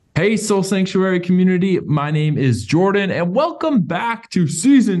Hey, Soul Sanctuary community. My name is Jordan, and welcome back to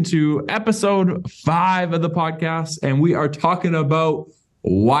season 2, episode 5 of the podcast. And we are talking about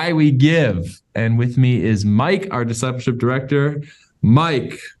why we give. And with me is Mike, our discipleship director.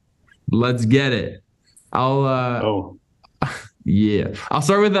 Mike, let's get it. I'll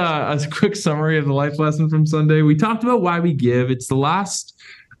start with a quick summary of the life lesson from Sunday. We talked about why we give. It's the last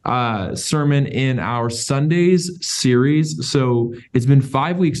sermon in our Sundays series. So it's been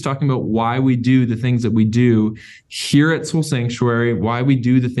 5 weeks talking about why we do the things that we do here at Soul Sanctuary, why we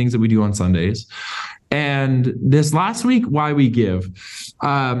do the things that we do on Sundays. And this last week, why we give.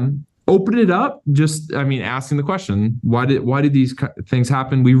 Open it up, asking the question, why did these things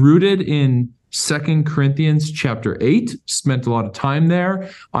happen? We rooted in 2 Corinthians chapter 8, spent a lot of time there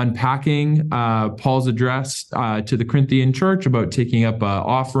unpacking Paul's address to the Corinthian church about taking up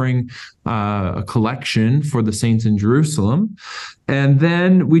offering a collection for the saints in Jerusalem. And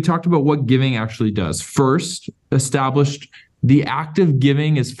then we talked about what giving actually does. First, established the act of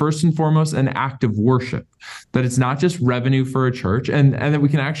giving is first and foremost an act of worship, that it's not just revenue for a church, and that we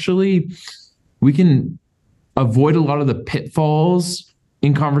can avoid a lot of the pitfalls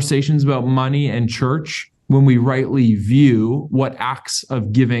in conversations about money and church when we rightly view what acts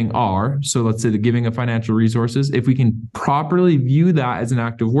of giving are. So let's say the giving of financial resources. If we can properly view that as an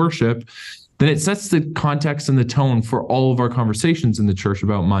act of worship, then it sets the context and the tone for all of our conversations in the church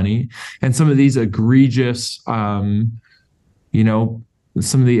about money. And some of these egregious, some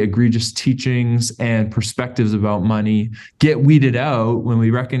of the egregious teachings and perspectives about money get weeded out when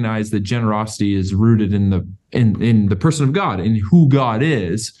we recognize that generosity is rooted in the person of God, in who God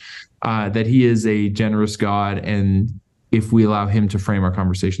is, that he is a generous God. And if we allow him to frame our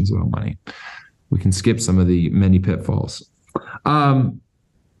conversations about money, we can skip some of the many pitfalls.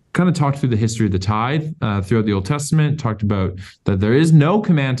 Kind of talked through the history of the tithe throughout the Old Testament, talked about that there is no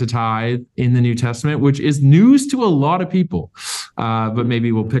command to tithe in the New Testament, which is news to a lot of people, but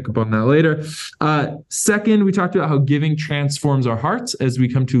maybe we'll pick up on that later. Second, we talked about how giving transforms our hearts as we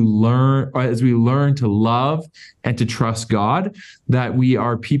learn to love and to trust God, that we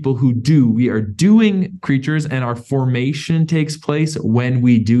are people we are doing creatures, and our formation takes place when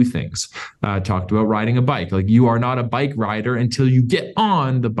we do things. Talked about riding a bike. Like, you are not a bike rider until you get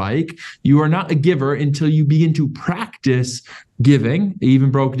on the bike. You are not a giver until you begin to practice giving. It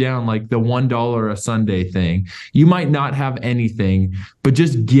even broke down like the $1 a Sunday thing. You might not have anything, but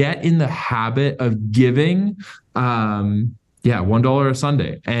just get in the habit of giving. $1 a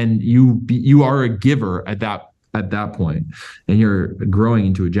Sunday, and you are a giver at that point, and you're growing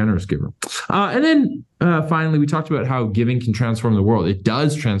into a generous giver. And then finally, we talked about how giving can transform the world. It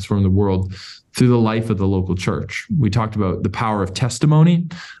does transform the world through the life of the local church. We talked about the power of testimony.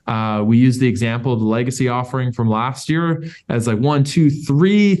 We used the example of the legacy offering from last year as like 1, 2,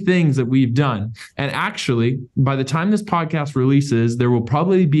 3 things that we've done. And actually, by the time this podcast releases, there will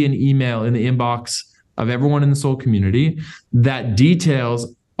probably be an email in the inbox of everyone in the Soul community that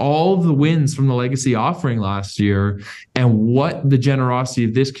details all of the wins from the legacy offering last year and what the generosity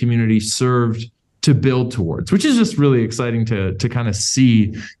of this community served to build towards, which is just really exciting to kind of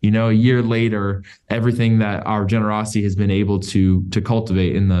see, a year later, everything that our generosity has been able to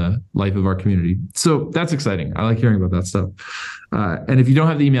cultivate in the life of our community. So that's exciting. I like hearing about that stuff. And if you don't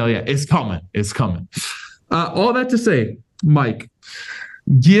have the email yet, it's coming. It's coming. All that to say, Mike,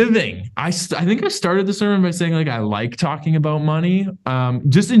 giving. I think I started the sermon by saying, like, I like talking about money,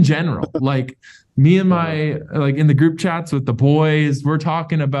 just in general. Like, me and in the group chats with the boys, we're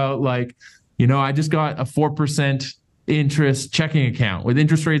talking about I just got a 4% interest checking account with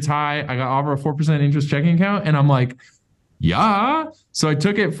interest rates high. I got offered a 4% interest checking account, and I'm like, yeah. So I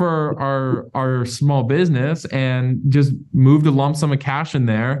took it for our small business and just moved a lump sum of cash in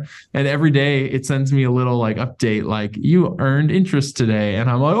there. And every day it sends me a little update, like, you earned interest today.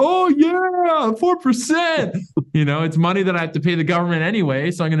 And I'm like, oh yeah, 4%. It's money that I have to pay the government anyway.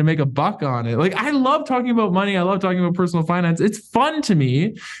 So I'm going to make a buck on it. Like, I love talking about money. I love talking about personal finance. It's fun to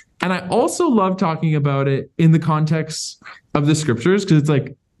me. And I also love talking about it in the context of the scriptures, because it's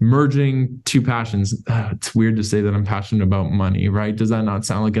like merging two passions. It's weird to say that I'm passionate about money, right? Does that not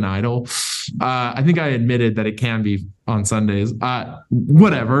sound like an idol? I think I admitted that it can be on Sundays.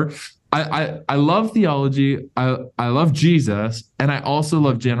 Whatever. I love theology. I love Jesus. And I also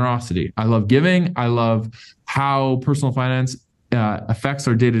love generosity. I love giving. I love how personal finance affects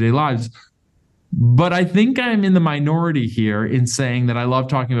our day-to-day lives. But I think I'm in the minority here in saying that I love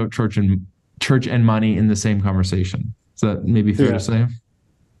talking about church and money in the same conversation. Is that maybe fair to say?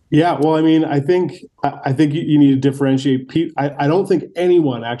 Yeah, well, I mean, I think you need to differentiate. I don't think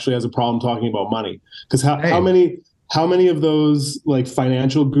anyone actually has a problem talking about money, because how how many of those like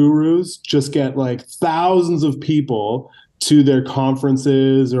financial gurus just get like thousands of people to their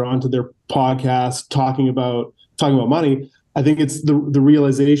conferences or onto their podcasts talking about money? I think it's the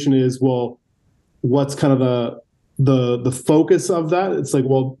realization is, well, what's kind of the focus of that? It's like,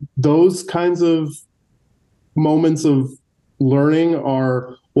 well, those kinds of moments of learning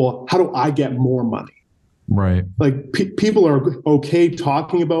are, well, how do I get more money? Right. Like people are okay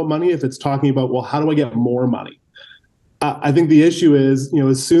talking about money if it's talking about, well, how do I get more money? I think the issue is, you know,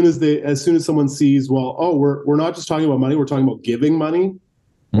 as soon as someone sees, well, oh, we're not just talking about money, we're talking about giving money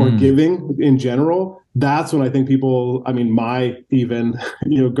or giving in general. That's when I think people, I mean, my even,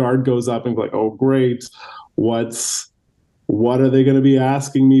 you know, guard goes up and like, oh, great, what are they going to be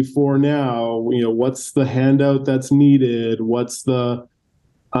asking me for now? You know, what's the handout that's needed? What's the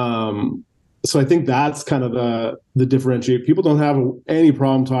so I think that's kind of the differentiate. People don't have any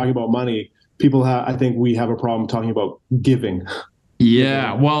problem talking about money. People have, I think we have a problem talking about giving.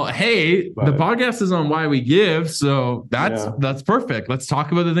 Yeah. Well, hey, the podcast is on why we give, so that's perfect. Let's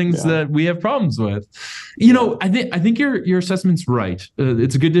talk about the things that we have problems with. You know, I think your assessment's right.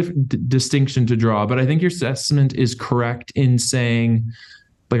 It's a good distinction to draw, but I think your assessment is correct in saying,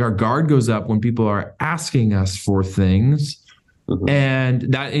 like, our guard goes up when people are asking us for things.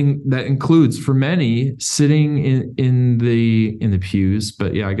 And that includes, for many, sitting in the pews,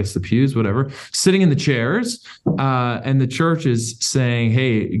 but I guess the pews, whatever, sitting in the chairs, and the church is saying,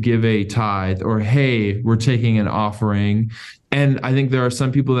 hey, give a tithe, or hey, we're taking an offering. And I think there are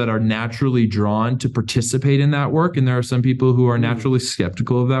some people that are naturally drawn to participate in that work, and there are some people who are naturally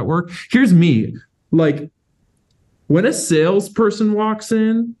skeptical of that work. Here's me, like, when a salesperson walks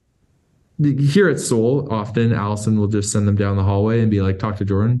in, here at Soul, often Allison will just send them down the hallway and be like, talk to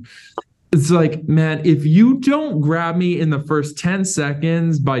Jordan. It's like, man, if you don't grab me in the first 10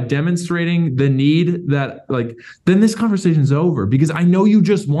 seconds by demonstrating the need that, like, then this conversation's over, because I know you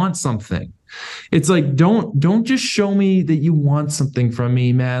just want something. It's like, don't just show me that you want something from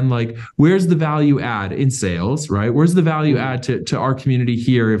me, man. Like, where's the value add in sales, right? Where's the value add to our community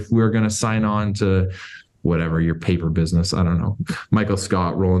here if we're going to sign on to whatever, your paper business? I don't know. Michael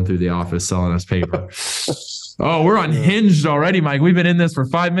Scott rolling through the office selling us paper. Oh, we're unhinged already, Mike. We've been in this for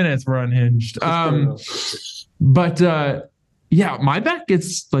 5 minutes. We're unhinged. But my back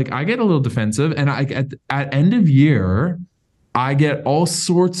gets, like, I get a little defensive, and at end of year, I get all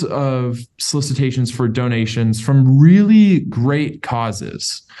sorts of solicitations for donations from really great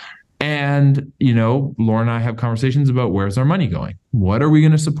causes. And, you know, Laura and I have conversations about, where's our money going? What are we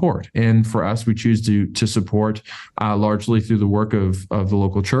going to support? And for us, we choose to support largely through the work of the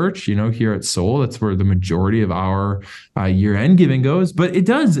local church. You know, here at Soul, that's where the majority of our year-end giving goes. But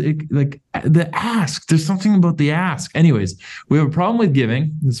like the ask, there's something about the ask. Anyways, we have a problem with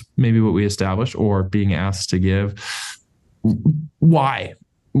giving. That's maybe what we established, or being asked to give. Why,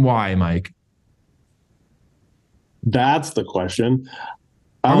 Mike? That's the question.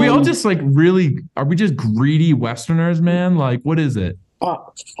 Are we all just, like, really, are we just greedy Westerners, man? Like, what is it?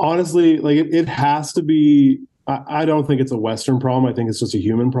 Honestly, like, it has to be, I don't think it's a Western problem. I think it's just a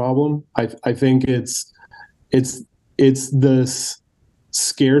human problem. I think it's this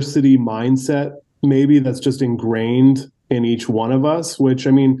scarcity mindset, maybe, that's just ingrained in each one of us, which,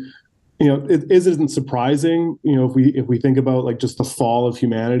 I mean, you know, it isn't surprising, you know, if we think about, like, just the fall of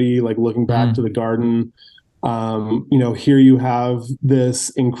humanity, like looking back to the garden. You know, here you have this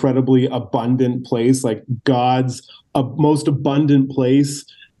incredibly abundant place, like God's most abundant place,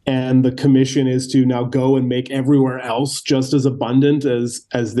 and the commission is to now go and make everywhere else just as abundant as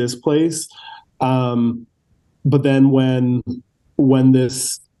this place. But then when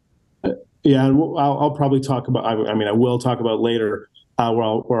this, I'll probably talk about. I mean, I will talk about later.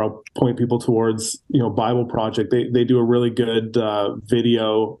 Where I'll point people towards, you know, Bible Project. They do a really good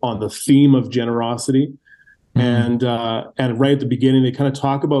video on the theme of generosity. And right at the beginning, they kind of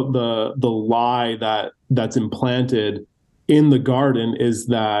talk about the lie that's implanted in the garden, is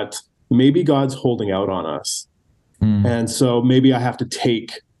that maybe God's holding out on us. And so maybe I have to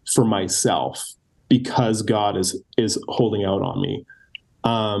take for myself because God is holding out on me.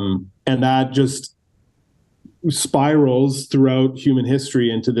 And that just spirals throughout human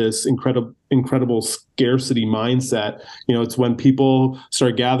history into this incredible scarcity mindset. You know, it's when people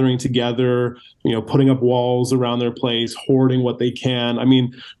start gathering together, you know, putting up walls around their place, hoarding what they can. I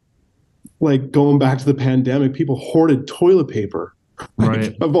mean, like, going back to the pandemic, people hoarded toilet paper,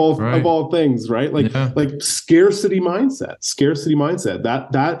 right? of all things, right? Like, like scarcity mindset.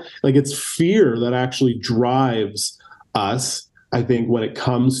 That like, it's fear that actually drives us, I think, when it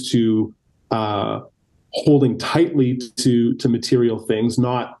comes to holding tightly to material things,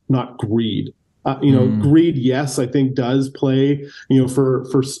 not greed. Greed, yes, I think does play,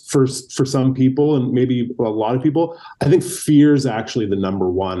 for some people and maybe a lot of people. I think fear is actually the number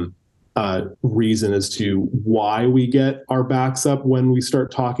one reason as to why we get our backs up when we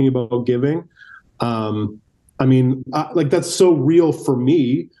start talking about giving. That's so real for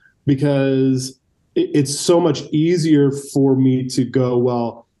me because it's so much easier for me to go,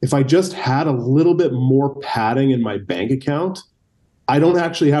 well, if I just had a little bit more padding in my bank account, I don't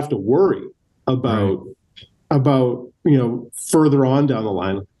actually have to worry about further on down the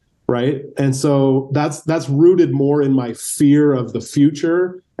line, right? And so that's rooted more in my fear of the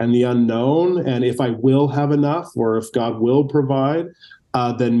future and the unknown, and if I will have enough or if God will provide,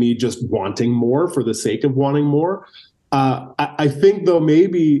 than me just wanting more for the sake of wanting more. I think though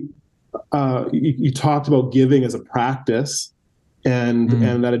maybe you talked about giving as a practice,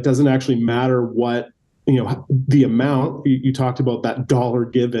 and that it doesn't actually matter what the amount. You talked about that dollar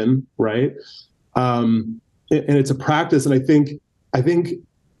given, right? And it's a practice, and I think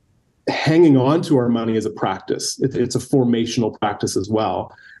hanging on to our money is a practice. It's a formational practice as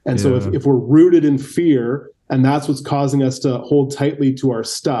well. And so if we're rooted in fear, and that's what's causing us to hold tightly to our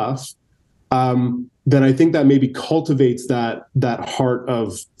stuff, then I think that maybe cultivates that heart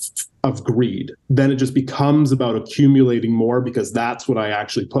of greed. Then it just becomes about accumulating more because that's what I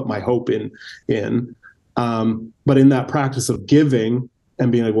actually put my hope in. But in that practice of giving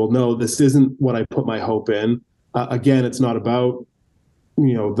and being like, well, no, this isn't what I put my hope in. Again, it's not about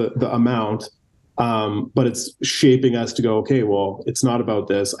the amount, but it's shaping us to go, okay, well, it's not about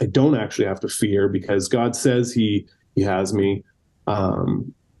this. I don't actually have to fear because God says He has me. I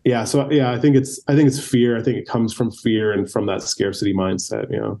think it's fear. I think it comes from fear and from that scarcity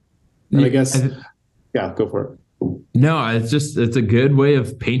mindset. And I guess, go for it. No, it's a good way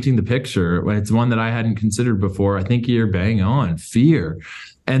of painting the picture. It's one that I hadn't considered before. I think you're bang on. Fear.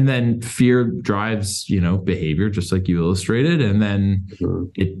 And then fear drives, behavior, just like you illustrated. And then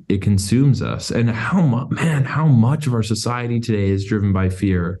it consumes us. And how much of our society today is driven by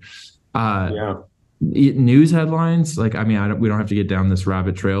fear? News headlines, we don't have to get down this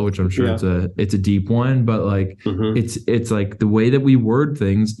rabbit trail, which I'm sure it's a deep one, but it's like the way that we word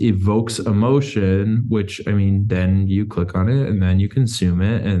things evokes emotion, which then you click on it and then you consume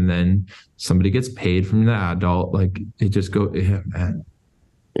it, and then somebody gets paid from the adult. It just goes, man.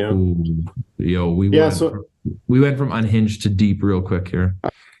 Yeah. Ooh, we went from unhinged to deep real quick here.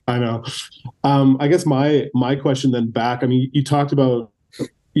 I know. I guess my question then back, you talked about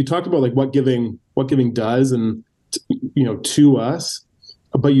like what giving does and to us,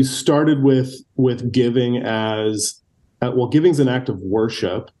 but you started with giving as giving's an act of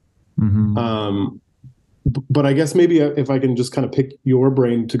worship. But I guess maybe if I can just kind of pick your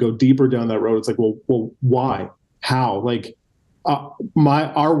brain to go deeper down that road, it's like, well, why, how,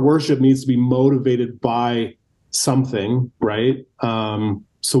 our worship needs to be motivated by something, right?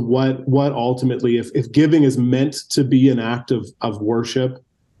 So what ultimately, if giving is meant to be an act of worship,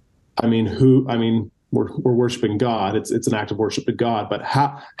 we're worshiping God. It's an act of worship to God. But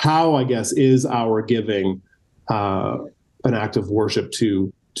how I guess is our giving an act of worship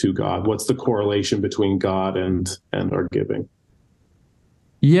to God? What's the correlation between God and our giving?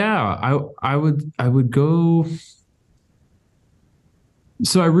 Yeah, I would go.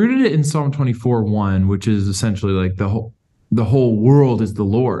 So I rooted it in Psalm 24:1, which is essentially like the whole world is the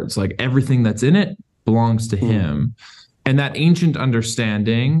Lord's. Like everything that's in it belongs to Him, and that ancient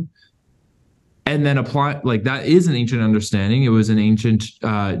understanding. And then apply, that is an ancient understanding. It was an ancient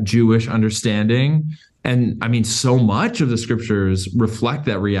Jewish understanding. And so much of the scriptures reflect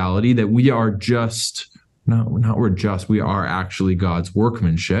that reality that we are we are actually God's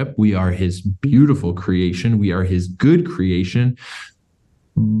workmanship. We are His beautiful creation. We are His good creation.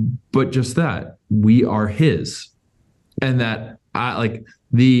 But just that, we are His. And that I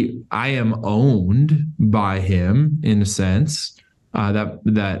am owned by Him in a sense.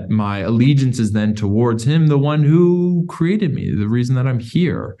 That my allegiance is then towards Him, the one who created me, the reason that I'm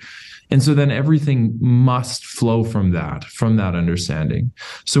here. And so then everything must flow from that understanding.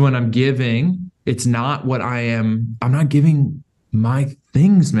 So when I'm giving, it's not what I am. I'm not giving my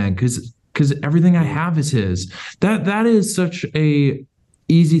things, man, because everything I have is His. That is such a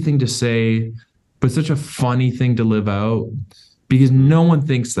easy thing to say, but such a funny thing to live out, because no one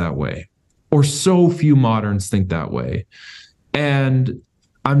thinks that way, or so few moderns think that way. And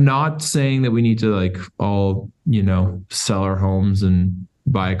I'm not saying that we need to all, sell our homes and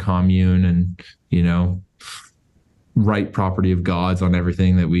buy a commune and, write property of God's on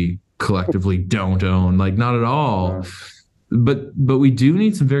everything that we collectively don't own. Not at all. But we do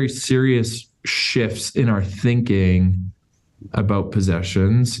need some very serious shifts in our thinking about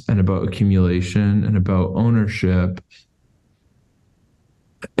possessions and about accumulation and about ownership.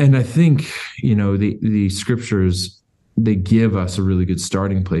 And I think, the scriptures, they give us a really good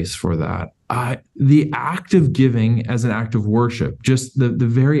starting place for that. The act of giving as an act of worship, just the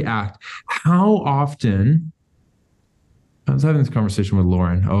very act. How often, I was having this conversation with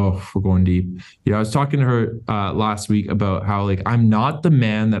Lauren. Oh, we're going deep. I was talking to her last week about how, like, I'm not the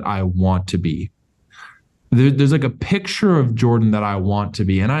man that I want to be. There's like a picture of Jordan that I want to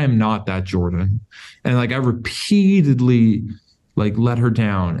be, and I am not that Jordan. And like I repeatedly like let her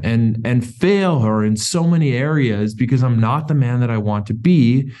down and fail her in so many areas because I'm not the man that I want to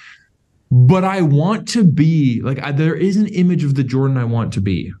be. But I want to be like, there is an image of the Jordan I want to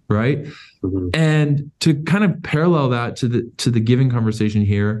be, right? Mm-hmm. And to kind of parallel that to the giving conversation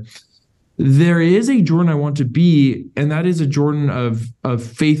here, there is a Jordan I want to be, and that is a Jordan of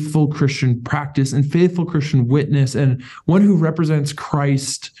faithful Christian practice and faithful Christian witness, and one who represents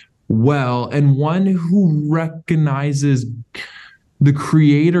Christ well, and one who recognizes the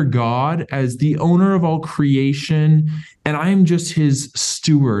Creator God as the owner of all creation, and I am just his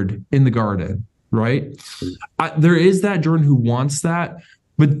steward in the garden, right? There is that Jordan who wants that,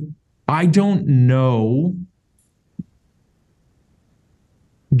 but I don't know.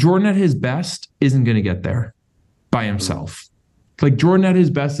 Jordan at his best isn't going to get there by himself. Like Jordan at his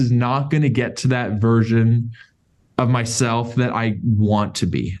best is not going to get to that version of myself that I want to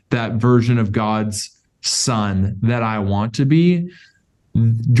be, that version of God's son that I want to be.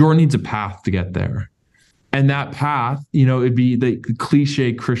 Jordan needs a path to get there. And that path, it'd be the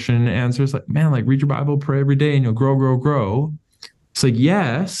cliche Christian answer is like, man, like read your Bible, pray every day, and you'll grow, grow, grow. It's like,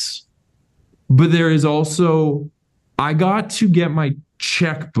 yes, but there is also, I got to get my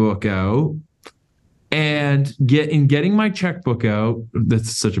checkbook out, and getting my checkbook out,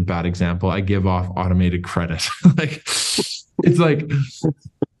 that's such a bad example. I give off automated credit. Like, it's like,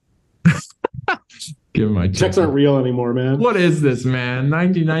 give my checks aren't real anymore, man. What is this, man?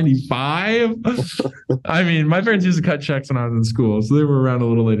 1995? I mean, my parents used to cut checks when I was in school, so they were around a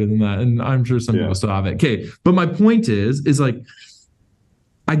little later than that. And I'm sure some people still have it. Okay. But my point is like,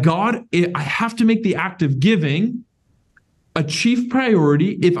 I have to make the act of giving a chief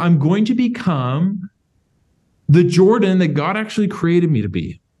priority if I'm going to become the Jordan that God actually created me to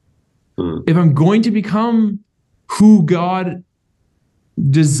be. If I'm going to become who God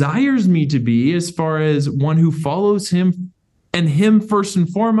desires me to be, as far as one who follows him and him first and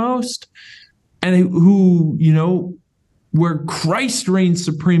foremost, and who, where Christ reigns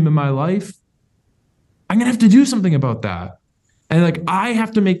supreme in my life, I'm going to have to do something about that. And like, I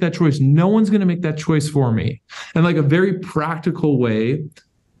have to make that choice. No one's going to make that choice for me. And like a very practical way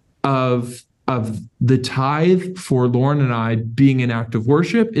of the tithe for Lauren and I being an act of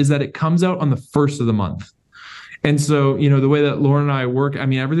worship is that it comes out on the first of the month. And so, the way that Lauren and I work, I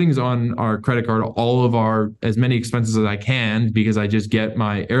mean, everything's on our credit card, all of as many expenses as I can, because I just get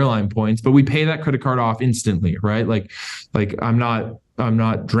my airline points, but we pay that credit card off instantly, right? Like I'm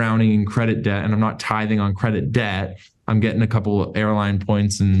not drowning in credit debt, and I'm not tithing on credit debt. I'm getting a couple airline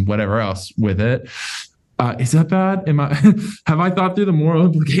points and whatever else with it. Is that bad? Have I thought through the moral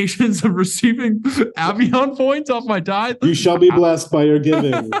implications of receiving Avion points off my tithe? You shall be blessed by your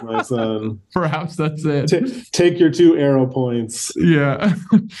giving, my son. Perhaps that's it. Take your 2 arrow points. Yeah.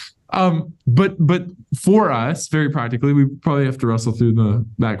 But for us, very practically, we probably have to wrestle through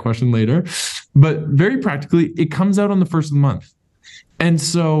that question later. But very practically, it comes out on the first of the month. And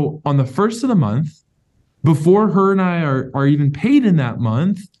so on the first of the month, before her and I are even paid in that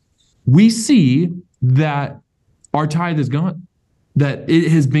month, we see that our tithe is gone, that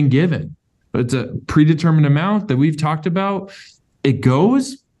it has been given. It's a predetermined amount that we've talked about. It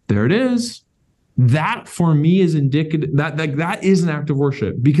goes, there it is. That for me is indicative that is an act of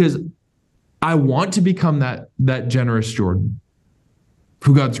worship, because I want to become that generous Jordan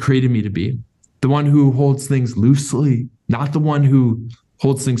who God's created me to be, the one who holds things loosely, not the one who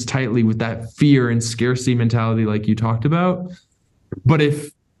holds things tightly with that fear and scarcity mentality like you talked about. But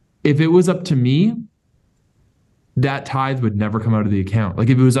if it was up to me, that tithe would never come out of the account. Like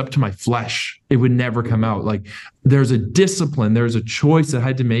if it was up to my flesh, it would never come out. Like there's a discipline, there's a choice that I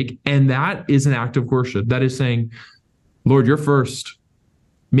had to make. And that is an act of worship. That is saying, Lord, you're first.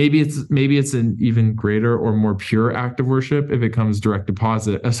 Maybe it's an even greater or more pure act of worship if it comes direct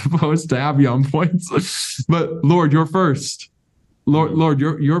deposit as opposed to Avion points. But Lord, you're first. Lord,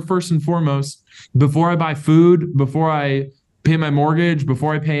 you're first and foremost. Before I buy food, before I pay my mortgage,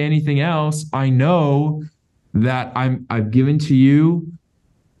 before I pay anything else, I know that I've given to you.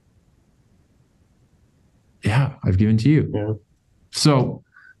 Yeah, I've given to you. Yeah. So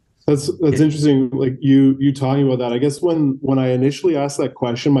That's interesting. Like you talking about that. I guess when I initially asked that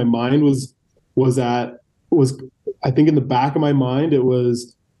question, my mind was at was I think in the back of my mind it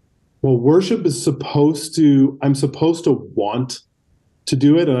was, well, worship is I'm supposed to want to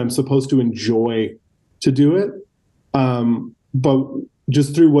do it and I'm supposed to enjoy to do it. But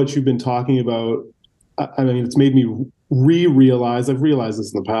just through what you've been talking about, I mean, it's made me realize, I've realized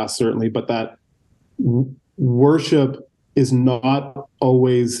this in the past certainly, but that worship is not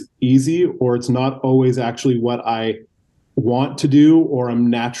always easy, or it's not always actually what I want to do or I'm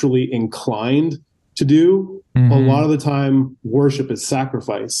naturally inclined to do. A lot of the time, worship is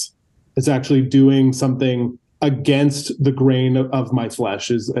sacrifice. It's actually doing something against the grain of my flesh,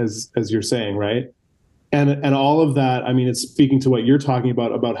 as you're saying, right? And all of that, I mean, it's speaking to what you're talking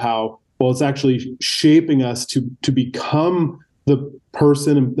about how, well, it's actually shaping us to become the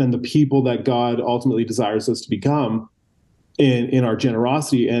person and the people that God ultimately desires us to become in our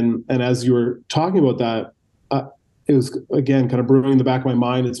generosity. And as you were talking about that, it was, again, kind of brewing in the back of my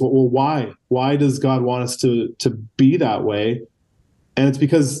mind. It's, well, why? Why does God want us to be that way? And it's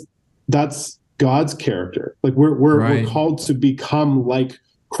because that's God's character. Like we're called to become like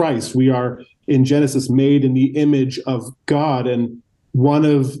Christ. We are in Genesis made in the image of God. And one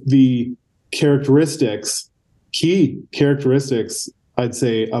of the key characteristics, I'd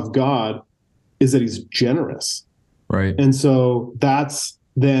say, of God is that he's generous. Right. And so that's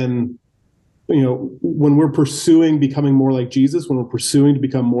then, when we're pursuing becoming more like Jesus, when we're pursuing to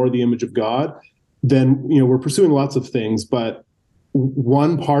become more the image of God, then, we're pursuing lots of things. But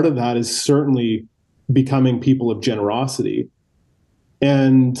one part of that is certainly becoming people of generosity.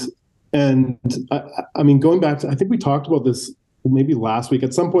 And I mean, going back to, I think we talked about this maybe last week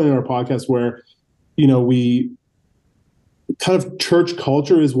at some point in our podcast where, we kind of church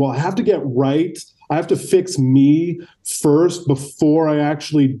culture is, well, I have to get right. I have to fix me first before I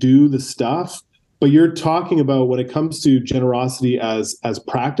actually do the stuff. But you're talking about when it comes to generosity as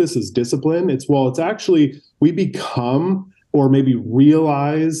practice, as discipline, it's actually we become or maybe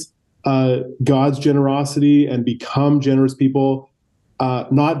realize God's generosity and become generous people,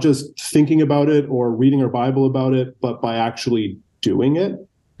 not just thinking about it or reading our Bible about it, but by actually doing it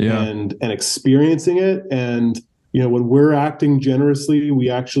and experiencing it. And when we're acting generously, we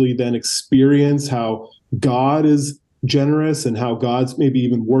actually then experience how God is generous and how God's maybe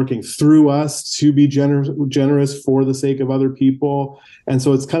even working through us to be generous for the sake of other people. And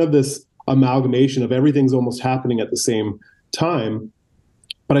so it's kind of this amalgamation of everything's almost happening at the same time.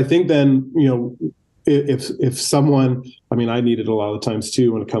 But I think then, if someone, I mean, I need it a lot of times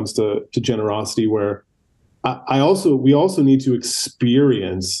too when it comes to generosity, where we also need to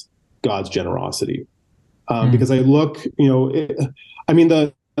experience God's generosity. Because I look, I mean,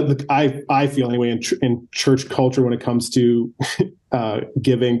 I feel anyway in church culture when it comes to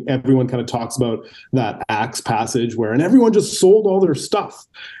giving, everyone kind of talks about that Acts passage and everyone just sold all their stuff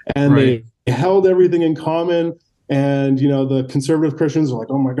and they held everything in common. And, the conservative Christians are like,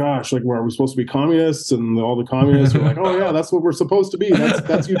 oh my gosh, like, are we supposed to be communists? And all the communists are like, oh yeah, that's what we're supposed to be.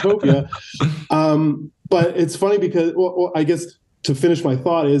 That's utopia. But it's funny because, well, I guess to finish my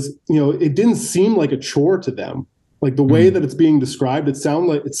thought is, it didn't seem like a chore to them. Like the way that it's being described, it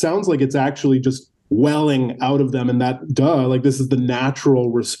sounds like it's actually just welling out of them. And that, like this is the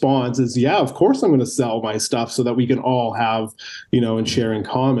natural response is, yeah, of course I'm going to sell my stuff so that we can all have, and share in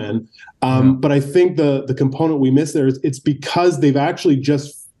common. But I think the component we miss there is it's because they've actually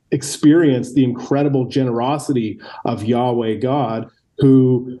just experienced the incredible generosity of Yahweh God,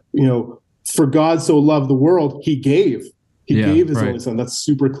 who, for God so loved the world, he gave. He gave his only son. That's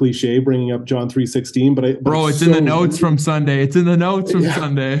super cliche, bringing up John 3:16. But it's in the notes from Sunday. It's in the notes from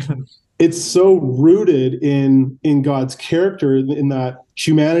Sunday. It's so rooted in God's character in that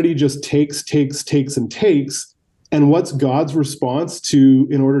humanity just takes, and takes. And what's God's response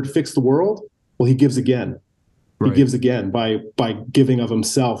in order to fix the world? Well, he gives again. He gives again by giving of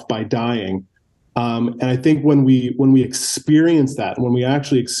himself, by dying. And I think when we experience that, when we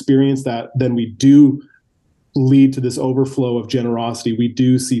actually experience that, then we do lead to this overflow of generosity. We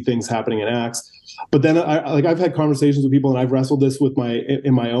do see things happening in Acts. But then I've had conversations with people and I've wrestled this with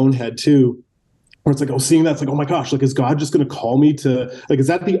in my own head too, where it's like, seeing that's like, oh my gosh, like, is God just going to call me to, like, is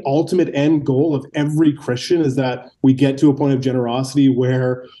that the ultimate end goal of every Christian, is that we get to a point of generosity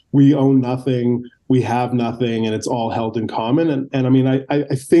where we own nothing, we have nothing, and it's all held in common? And I mean, I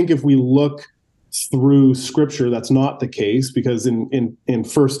think if we look through scripture, that's not the case, because in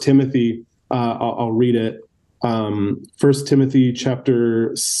 1 Timothy, I'll read it. 1 Timothy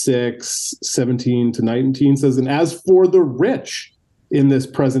chapter 6, 17 to 19 says, and as for the rich in this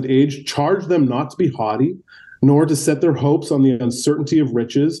present age, charge them not to be haughty, nor to set their hopes on the uncertainty of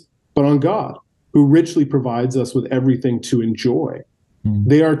riches, but on God, who richly provides us with everything to enjoy. Mm.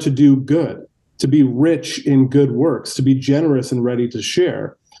 They are to do good, to be rich in good works, to be generous and ready to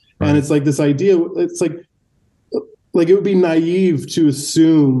share. Right. And it's like this idea, it's like it would be naive to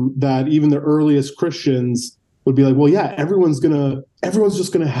assume that even the earliest Christians would be like, well, yeah, everyone's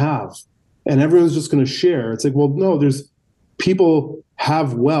just gonna have, and everyone's just gonna share. It's like, well, no, there's people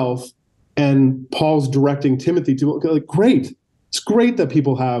have wealth, and Paul's directing Timothy to, like, great. It's great that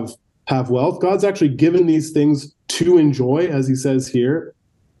people have wealth. God's actually given these things to enjoy, as he says here.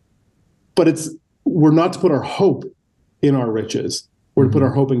 But we're not to put our hope in our riches. We're to put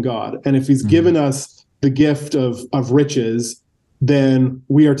our hope in God. And if he's given us the gift of riches, then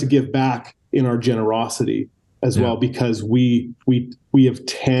we are to give back in our generosity as well, because we have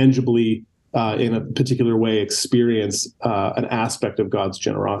tangibly in a particular way experienced an aspect of God's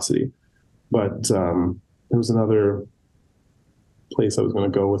generosity. But there was another place I was going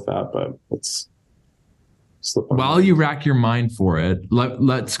to go with that, but it's slip on. While you rack your mind for it,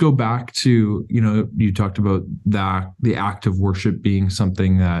 let's go back to, you talked about the act of worship being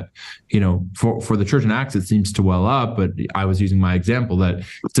something that, for the church in Acts, it seems to well up, but I was using my example that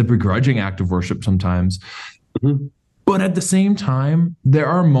it's a begrudging act of worship sometimes. Mm-hmm. But at the same time, there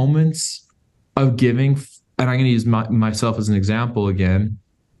are moments of giving, and I'm going to use myself as an example again,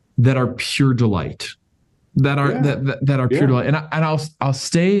 that are pure delight. That are pure delight. And I'll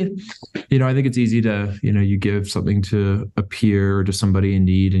stay, I think it's easy to, you give something to a peer or to somebody in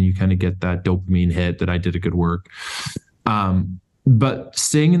need, and you kind of get that dopamine hit that I did a good work. But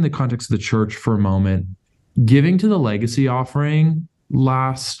staying in the context of the church for a moment, giving to the legacy offering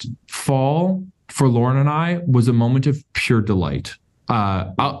last fall for Lauren and I was a moment of pure delight.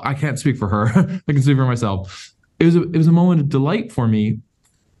 I can't speak for her. I can speak for myself. It was a moment of delight for me.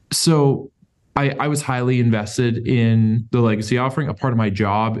 So I was highly invested in the legacy offering. A part of my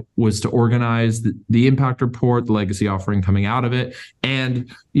job was to organize the impact report, the legacy offering coming out of it.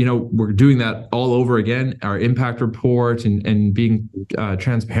 And, we're doing that all over again, our impact report and being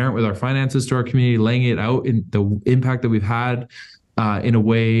transparent with our finances to our community, laying it out in the impact that we've had in a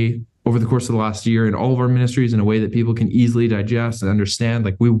way over the course of the last year in all of our ministries in a way that people can easily digest and understand.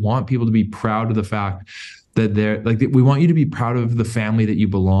 Like, we want people to be proud of the fact that we want you to be proud of the family that you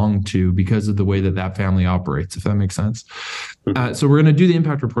belong to because of the way that family operates, if that makes sense. So we're going to do the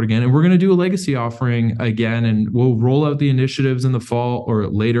impact report again, and we're going to do a legacy offering again, and we'll roll out the initiatives in the fall or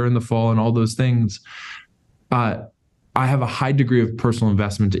later in the fall and all those things. I have a high degree of personal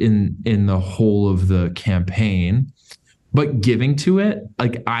investment in the whole of the campaign, but giving to it,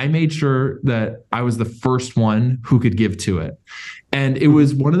 like, I made sure that I was the first one who could give to it. And it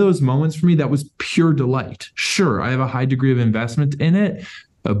was one of those moments for me that was pure delight. Sure, I have a high degree of investment in it,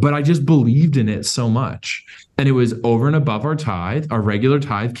 but I just believed in it so much. And it was over and above our tithe. Our regular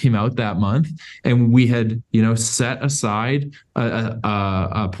tithe came out that month, and we had, set aside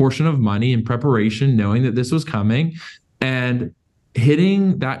a portion of money in preparation, knowing that this was coming, and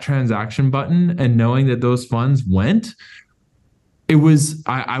hitting that transaction button and knowing that those funds went.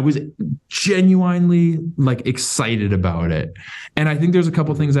 I was genuinely excited about it. And I think there's a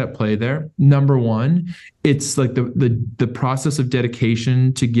couple things at play there. Number one, it's like the process of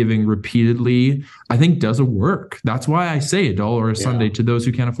dedication to giving repeatedly, I think, does a work. That's why I say $1 a Sunday to those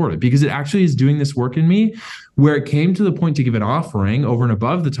who can't afford it, because it actually is doing this work in me, where it came to the point to give an offering over and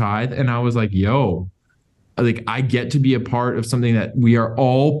above the tithe. And I was like, I get to be a part of something that we are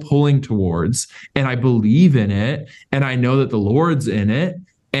all pulling towards, and I believe in it, and I know that the Lord's in it,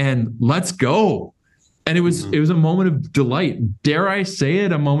 and let's go. And it was a moment of delight. Dare I say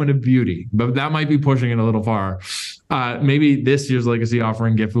it, a moment of beauty, but that might be pushing it a little far. Maybe this year's legacy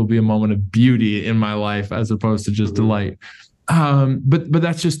offering gift will be a moment of beauty in my life as opposed to just delight. But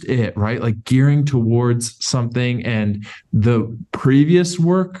that's just it, right? Like, gearing towards something, and the previous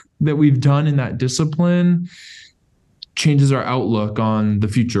work that we've done in that discipline changes our outlook on the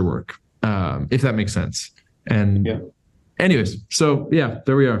future work, if that makes sense. And anyways, so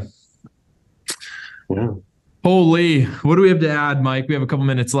there we are. Yeah. Holy, what do we have to add, Mike? We have a couple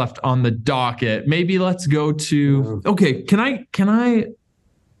minutes left on the docket. Maybe let's go to, okay. I'm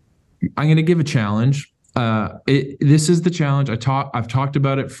going to give a challenge. This is the challenge. I've talked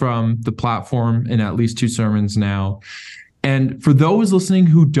about it from the platform in at least 2 sermons now. And for those listening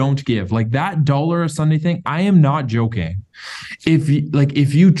who don't give, like that $1 a Sunday thing, I am not joking. If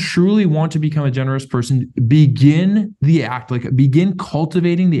you truly want to become a generous person, begin the act, begin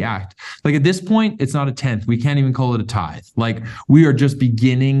cultivating the act. Like, at this point, it's not a tenth. We can't even call it a tithe. Like, we are just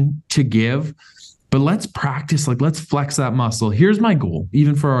beginning to give. But let's practice, let's flex that muscle. Here's my goal,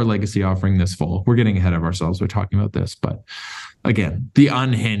 even for our legacy offering this fall. We're getting ahead of ourselves. We're talking about this, but again, the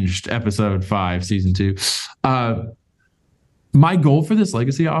Unhinged episode 5, season 2. My goal for this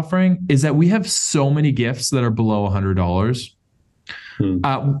legacy offering is that we have so many gifts that are below $100.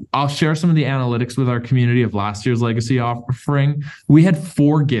 I'll share some of the analytics with our community of last year's legacy offering. We had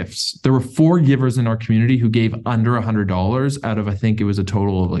 4 gifts. There were 4 givers in our community who gave under $100 out of, I think it was a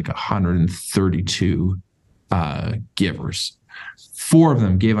total of like 132 givers. 4 of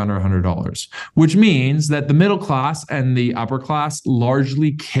them gave under $100, which means that the middle class and the upper class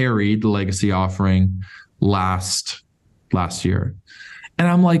largely carried the legacy offering last year. And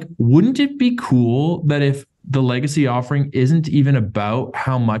I'm like, wouldn't it be cool that if the legacy offering isn't even about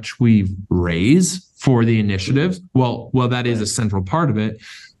how much we raise for the initiatives? Well, that is a central part of it,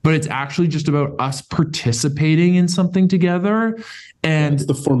 but it's actually just about us participating in something together. And it's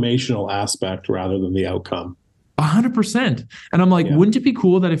the formational aspect rather than the outcome. 100%. And I'm like, wouldn't it be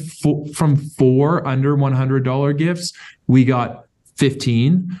cool that if from 4 under $100 gifts, we got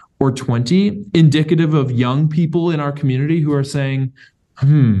 15 or 20 indicative of young people in our community who are saying,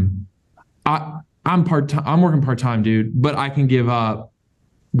 I'm part-time, I'm working part-time, dude, but I can give up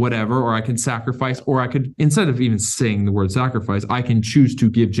whatever, or I can sacrifice, or I could, instead of even saying the word sacrifice, I can choose to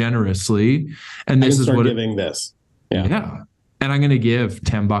give generously. And this is what giving this. Yeah. And I'm going to give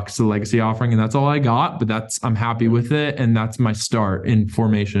 $10 to the legacy offering, and that's all I got, but I'm happy with it. And that's my start in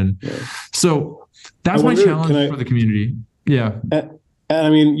formation. Yeah. So that's my challenge for the community. Yeah. And I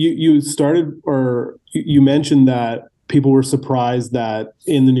mean, you started, or you mentioned that people were surprised that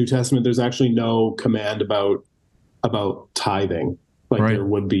in the New Testament, there's actually no command about tithing like there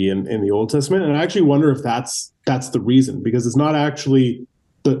would be in the Old Testament. And I actually wonder if that's the reason, because it's not actually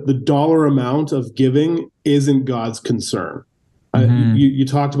the dollar amount of giving isn't God's concern. You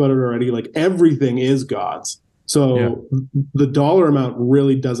talked about it already. Like, everything is God's. So the dollar amount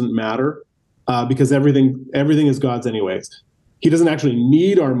really doesn't matter because everything is God's anyways. He doesn't actually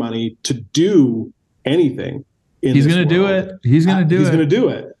need our money to do anything. He's going to do it. He's going to do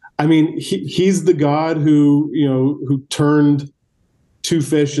it. I mean, he's the God who turned 2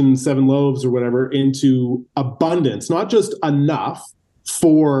 fish and 7 loaves or whatever into abundance, not just enough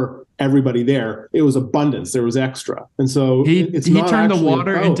for everybody there. It was abundance. There was extra. And so he turned the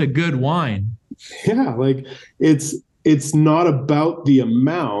water into good wine. Yeah. Like, it's not about the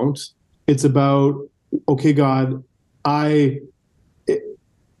amount. It's about, okay, God,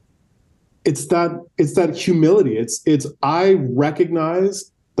 it's that humility. It's I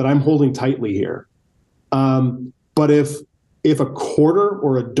recognize that I'm holding tightly here. But if a quarter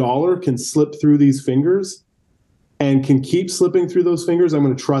or a dollar can slip through these fingers and can keep slipping through those fingers, I'm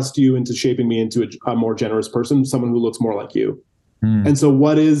going to trust you into shaping me into a more generous person, someone who looks more like you. And so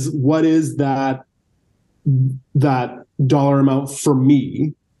what is that dollar amount for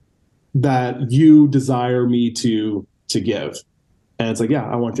me that you desire me to give? And it's like,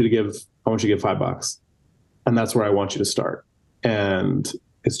 I want you to give $5. And that's where I want you to start. And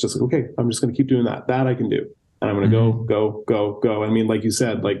it's just like, okay, I'm just going to keep doing that. That I can do. And I'm going to go. I mean, like you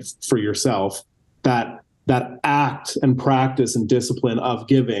said, like for yourself, that act and practice and discipline of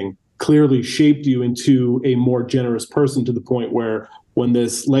giving clearly shaped you into a more generous person, to the point where when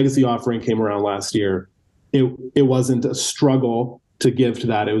this legacy offering came around last year, it wasn't a struggle to give to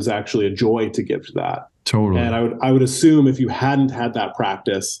that. It was actually a joy to give to that. Totally. And I would assume if you hadn't had that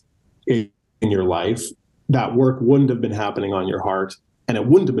practice in your life, that work wouldn't have been happening on your heart, and it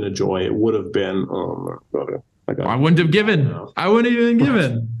wouldn't have been a joy. It would have been, I wouldn't have given. I wouldn't even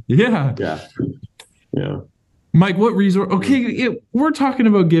given. Yeah. Yeah. Mike, what resource? Okay, we're talking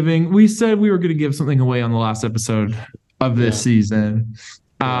about giving. We said we were going to give something away on the last episode of this season.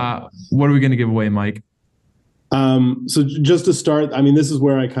 What are we going to give away, Mike? So just to start, I mean, this is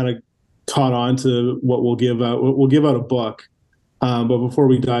where I kind of caught on to what we'll give out. We'll give out a book. But before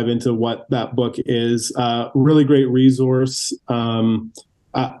we dive into what that book is, really great resource.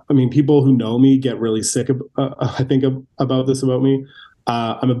 I mean, people who know me get really sick I think about this about me.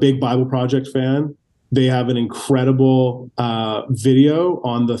 I'm a big Bible Project fan. They have an incredible video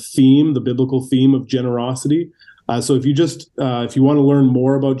on the biblical theme of generosity. So if you want to learn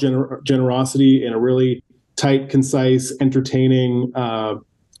more about generosity in a really tight, concise, entertaining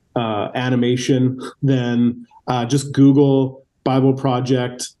animation, then just Google Bible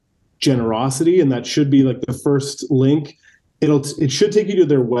Project generosity, and that should be like the first link. It should take you to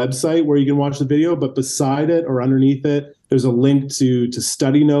their website where you can watch the video, but beside it or underneath it, there's a link to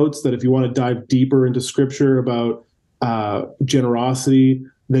study notes that if you want to dive deeper into scripture about generosity,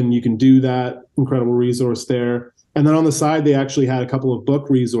 then you can do that. Incredible resource there. And then on the side, they actually had a couple of book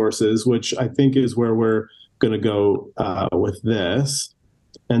resources, which I think is where we're going to go with this.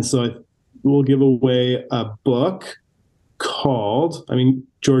 And so we'll give away a book called, I mean,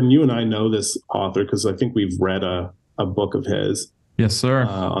 Jordan, you and I know this author because I think we've read a book of his. Yes, sir.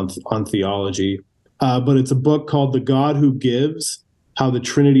 On theology. But it's a book called The God Who Gives, How the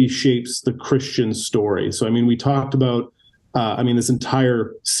Trinity Shapes the Christian Story. So, I mean, we talked about, this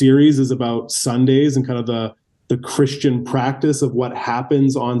entire series is about Sundays and kind of the Christian practice of what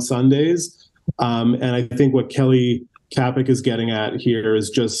happens on Sundays. And I think what Kelly Kapic is getting at here is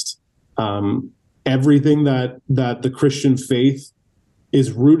just everything that the Christian faith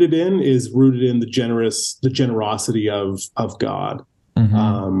is rooted in the generosity of God.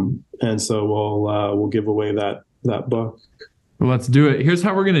 Mm-hmm. And so we'll give away that book. Well, let's do it. Here's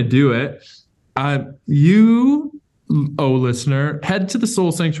how we're going to do it. You, listener, head to the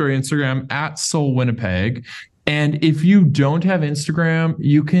Soul Sanctuary Instagram at Soul Winnipeg. And if you don't have Instagram,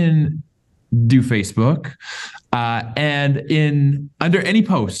 you can do Facebook. And under any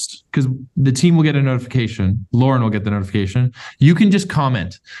post, because the team will get a notification, Lauren will get the notification, you can just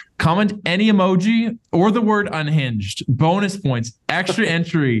comment any emoji or the word unhinged. Bonus points, extra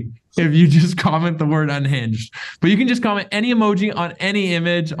entry if you just comment the word unhinged. But you can just comment any emoji on any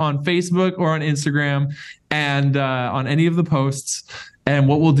image on Facebook or on Instagram and on any of the posts. And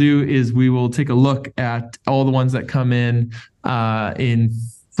what we'll do is we will take a look at all the ones that come in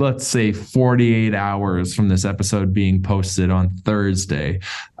let's say 48 hours from this episode being posted on Thursday.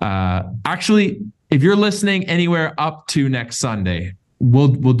 Actually, if you're listening anywhere up to next Sunday, we'll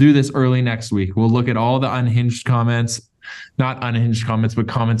do this early next week. We'll look at all the unhinged comments, not unhinged comments, but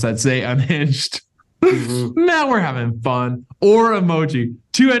comments that say unhinged. Mm-hmm. Now we're having fun. Or emoji.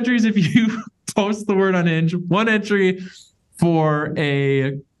 2 entries if you post the word unhinged. 1 entry for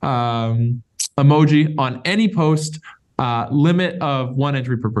a emoji on any post. Limit of 1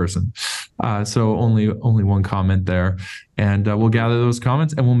 entry per person. So only 1 comment there. And we'll gather those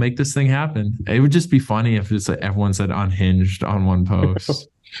comments and we'll make this thing happen. It would just be funny if it's like everyone said unhinged on one post.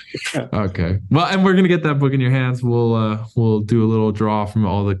 Okay. Well, and we're going to get that book in your hands. We'll do a little draw from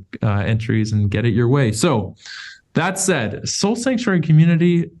all the entries and get it your way. So that said, Soul Sanctuary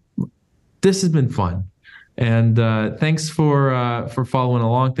community, this has been fun. And thanks for following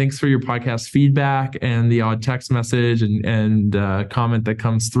along. Thanks for your podcast feedback and the odd text message and comment that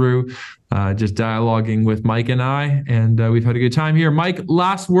comes through. Just dialoguing with Mike and I, and we've had a good time here. Mike,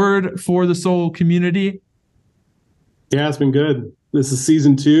 last word for the Soul community. Yeah, it's been good. This is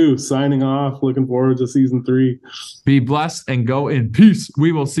season 2, signing off. Looking forward to season 3. Be blessed and go in peace.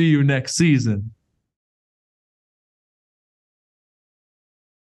 We will see you next season.